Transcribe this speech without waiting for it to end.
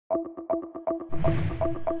If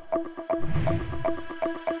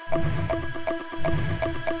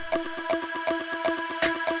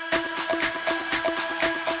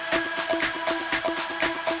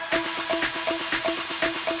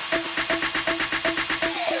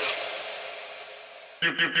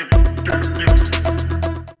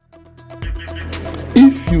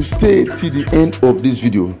you stay till the end of this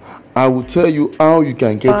video, I will tell you how you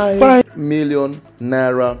can get 5 million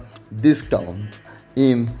naira discount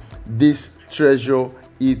in this Treasure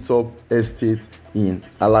Hilltop Estate in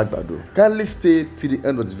Alagbado. Kindly stay till the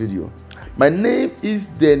end of this video. My name is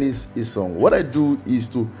Dennis Isong. What I do is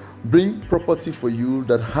to bring property for you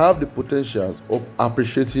that have the potentials of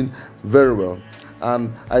appreciating very well,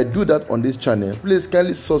 and I do that on this channel. Please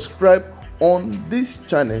kindly subscribe on this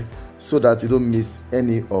channel so that you don't miss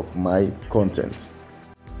any of my content.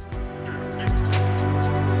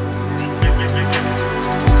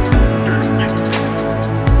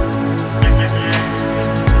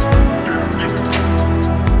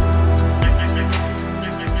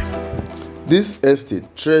 This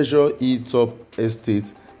estate, Treasure Hilltop Estate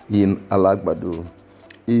in Alagbado,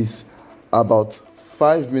 is about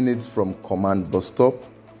 5 minutes from Command bus stop.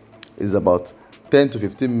 Is about 10 to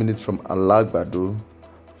 15 minutes from Alagbado.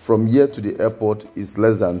 From here to the airport is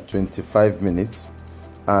less than 25 minutes,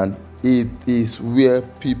 and it is where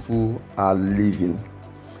people are living.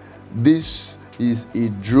 This is a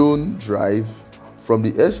drone drive from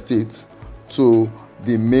the estate to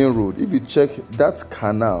the main road. If you check, that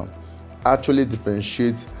canal actually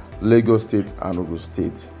differentiates Lagos State and Ogun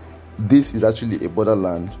State. This is actually a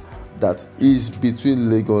borderland that is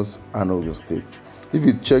between Lagos and Ogun State. If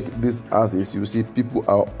you check these houses, you see people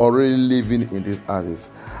are already living in these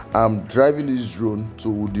houses. I'm driving this drone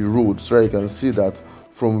to the road so you can see that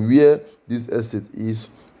from where this estate is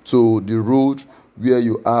to the road where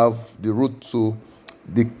you have the road to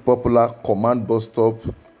the popular Command bus stop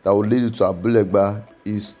that will lead you to Abule-Egba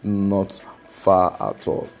is not far at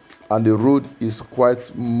all. And the road is quite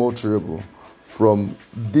motorable. From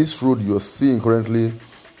this road you're seeing currently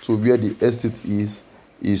to where the estate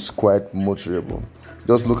is quite motorable.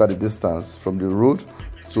 Just look at the distance from the road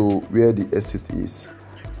to where the estate is.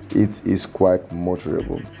 It is quite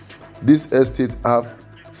motorable. This estate have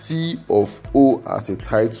C of O as a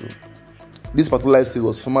title. This particular estate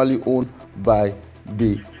was formerly owned by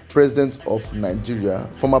the president of Nigeria,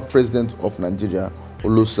 former president of Nigeria,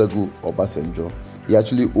 Olusegun Obasanjo. He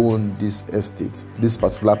actually owned this estate, this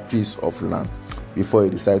particular piece of land, before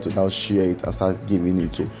he decided to now share it and start giving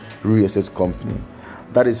it to real estate company.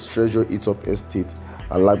 That is Treasure Hilltop Estate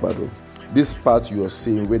Alagbado. This part you are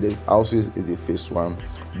seeing where the houses is the phase 1.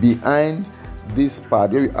 Behind this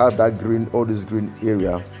part where you have that green, all this green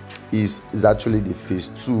area is actually the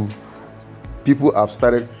phase 2. People have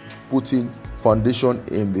started putting foundation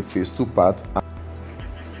in the phase 2 part,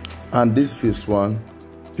 and this phase 1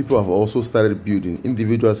 people have also started building.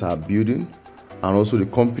 Individuals are building, and also the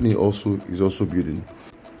company is also building.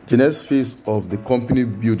 The next phase of the company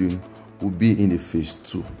building will be in the phase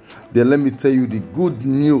 2. Then let me tell you the good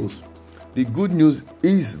news. The good news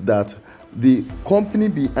is that the company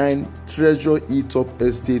behind Treasure Hilltop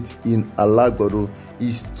Estate in Alagbado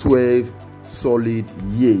is 12 solid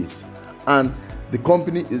years, and the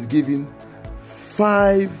company is giving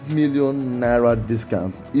 5 million naira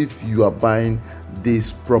discount if you are buying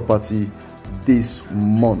this property this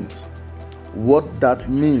month. What that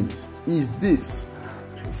means is this: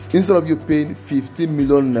 instead of you paying 15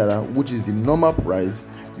 million naira, which is the normal price,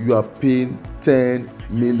 you are paying 10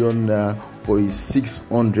 million naira for a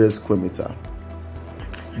 600 square meter.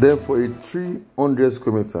 Then for a 300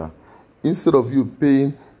 square meter, instead of you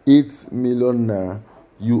paying 8 million naira,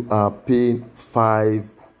 you are paying 5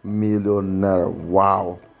 million naira.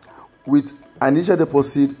 Wow! With an initial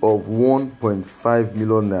deposit of 1.5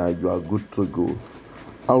 million naira, you are good to go.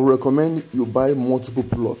 I will recommend you buy multiple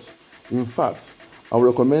plots. In fact, I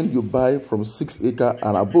will recommend you buy from 6 acre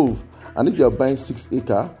and above. And if you are buying 6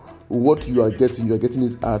 acre, what you are getting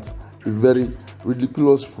it at a very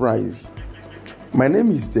ridiculous price. My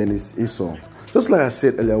name is Dennis Isong. Just like I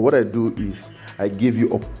said earlier, what I do is I give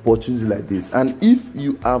you opportunities like this. And if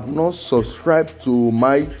you have not subscribed to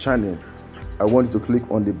my channel, I want you to click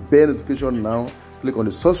on the bell notification now. Click on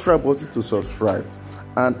the subscribe button to subscribe.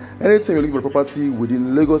 And anytime you're looking for property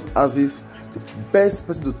within Lagos Axis, the best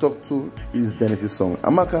person to talk to is Dennis Isong.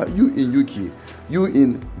 Amaka, you in UK, you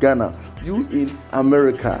in Ghana, you in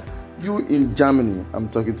America, you in Germany, I'm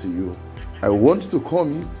talking to you. I want you to call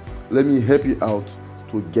me. Let me help you out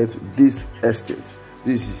to get this estate.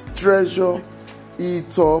 This is Treasure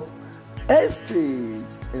Hilltop Estate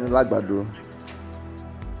in Alagbado.